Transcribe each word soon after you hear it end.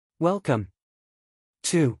Welcome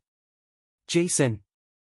to Jason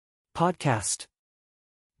Podcast.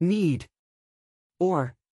 Need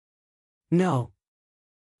or no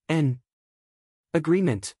an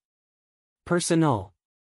agreement. Personal.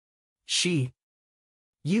 She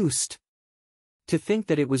used to think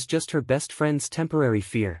that it was just her best friend's temporary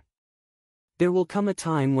fear. There will come a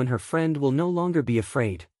time when her friend will no longer be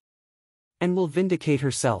afraid and will vindicate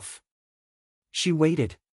herself. She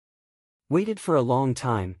waited for a long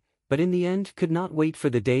time, but in the end could not wait for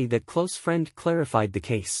the day that close friend clarified the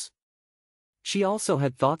case. She also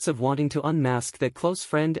had thoughts of wanting to unmask that close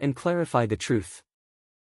friend and clarify the truth.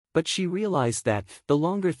 But she realized that, the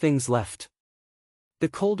longer things left, the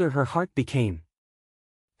colder her heart became.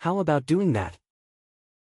 How about doing that?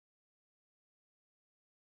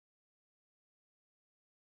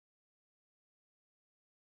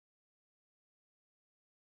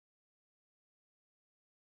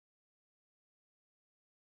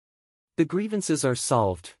 The grievances are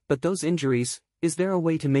solved, but those injuries, is there a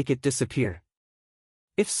way to make it disappear?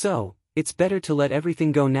 If so, it's better to let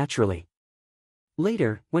everything go naturally.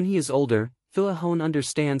 Later, when he is older, Thuahone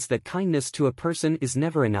understands that kindness to a person is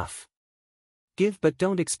never enough. Give but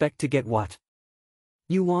don't expect to get what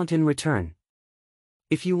you want in return.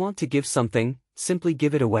 If you want to give something, simply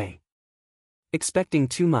give it away. Expecting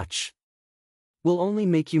too much will only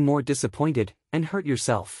make you more disappointed and hurt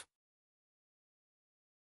yourself.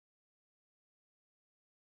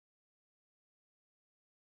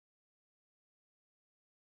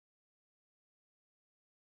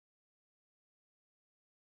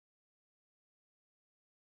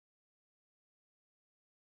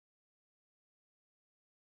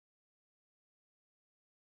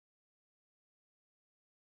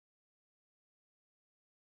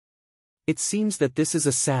 It seems that this is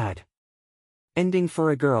a sad ending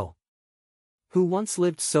for a girl who once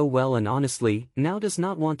lived so well and honestly, now does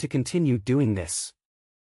not want to continue doing this.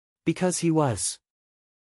 Because he was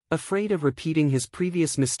afraid of repeating his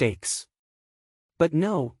previous mistakes. But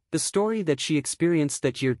no, the story that she experienced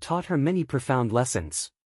that year taught her many profound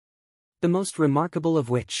lessons. The most remarkable of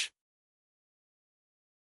which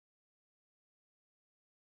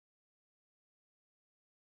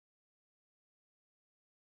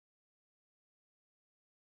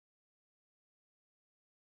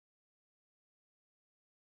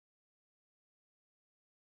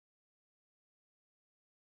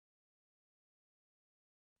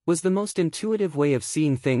was the most intuitive way of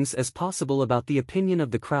seeing things as possible about the opinion of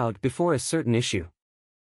the crowd before a certain issue.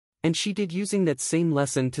 And she did using that same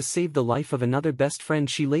lesson to save the life of another best friend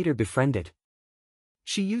she later befriended.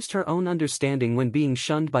 She used her own understanding when being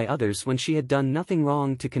shunned by others when she had done nothing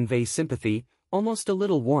wrong to convey sympathy, almost a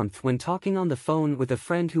little warmth when talking on the phone with a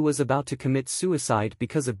friend who was about to commit suicide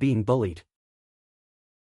because of being bullied.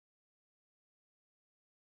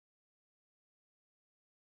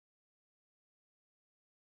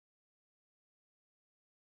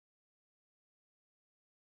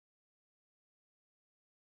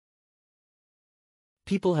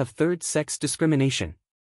 People have third sex discrimination,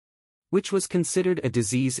 which was considered a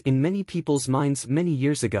disease in many people's minds many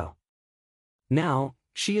years ago. Now,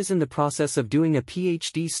 she is in the process of doing a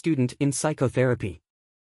PhD student in psychotherapy.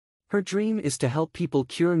 Her dream is to help people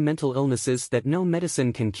cure mental illnesses that no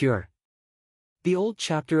medicine can cure. The old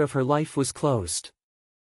chapter of her life was closed,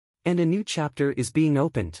 and a new chapter is being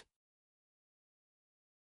opened.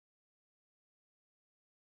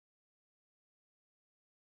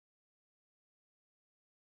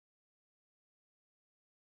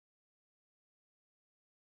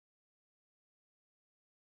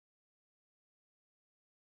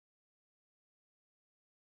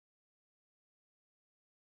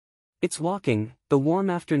 It's walking, the warm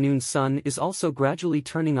afternoon sun is also gradually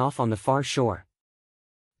turning off on the far shore.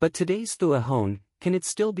 But today's Thuahone, can it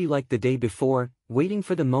still be like the day before, waiting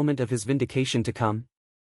for the moment of his vindication to come?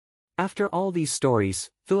 After all these stories,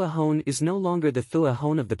 Thuahone is no longer the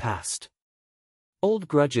Thuahone of the past. Old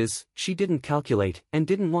grudges, she didn't calculate, and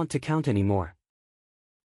didn't want to count anymore.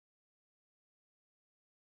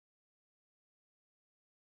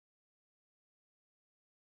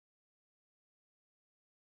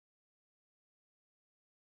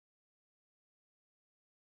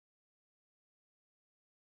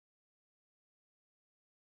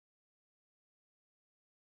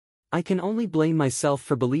 I can only blame myself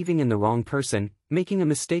for believing in the wrong person, making a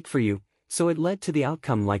mistake for you, so it led to the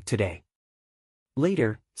outcome like today.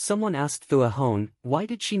 Later, someone asked Thuahone, why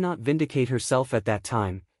did she not vindicate herself at that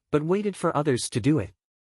time, but waited for others to do it?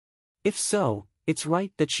 If so, it's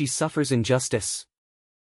right that she suffers injustice.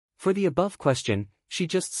 For the above question, she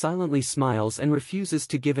just silently smiles and refuses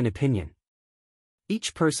to give an opinion.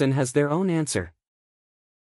 Each person has their own answer.